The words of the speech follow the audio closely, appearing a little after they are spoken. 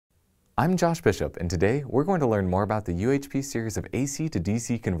I'm Josh Bishop, and today we're going to learn more about the UHP series of AC to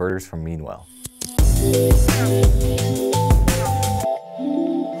DC converters from Meanwell.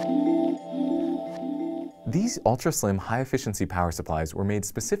 These ultra-slim, high-efficiency power supplies were made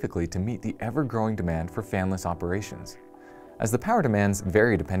specifically to meet the ever-growing demand for fanless operations. As the power demands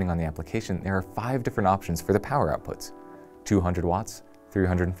vary depending on the application, there are 5 different options for the power outputs: 200 watts,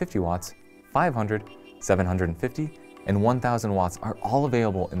 350 watts, 500, 750, and 1000 watts are all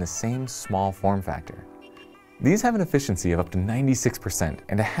available in the same small form factor. These have an efficiency of up to 96%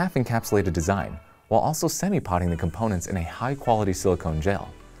 and a half encapsulated design, while also semi-potting the components in a high-quality silicone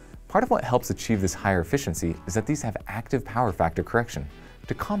gel. Part of what helps achieve this higher efficiency is that these have active power factor correction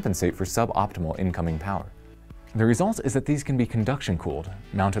to compensate for suboptimal incoming power. The result is that these can be conduction cooled,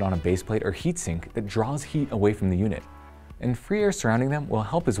 mounted on a baseplate or heatsink that draws heat away from the unit, and free air surrounding them will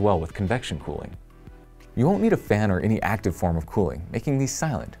help as well with convection cooling. You won't need a fan or any active form of cooling, making these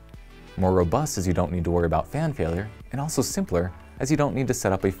silent. More robust as you don't need to worry about fan failure, and also simpler as you don't need to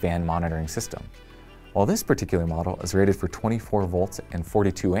set up a fan monitoring system. While this particular model is rated for 24 volts and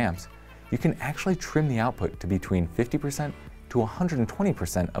 42 amps, you can actually trim the output to between 50% to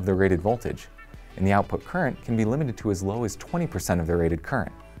 120% of the rated voltage, and the output current can be limited to as low as 20% of the rated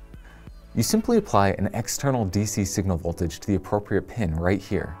current. You simply apply an external DC signal voltage to the appropriate pin right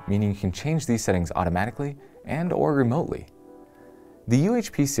here, meaning you can change these settings automatically and/or remotely. The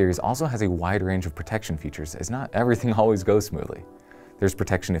UHP series also has a wide range of protection features, as not everything always goes smoothly. There's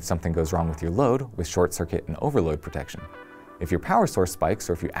protection if something goes wrong with your load, with short circuit and overload protection. If your power source spikes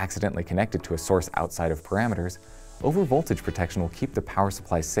or if you accidentally connect it to a source outside of parameters, overvoltage protection will keep the power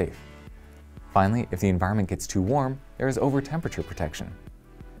supply safe. Finally, if the environment gets too warm, there is over-temperature protection.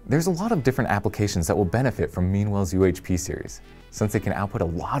 There's a lot of different applications that will benefit from Meanwell's UHP series. Since they can output a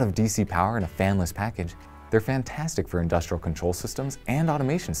lot of DC power in a fanless package, they're fantastic for industrial control systems and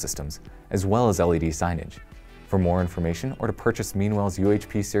automation systems, as well as LED signage. For more information or to purchase Meanwell's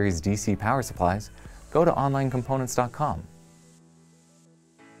UHP series DC power supplies, go to onlinecomponents.com.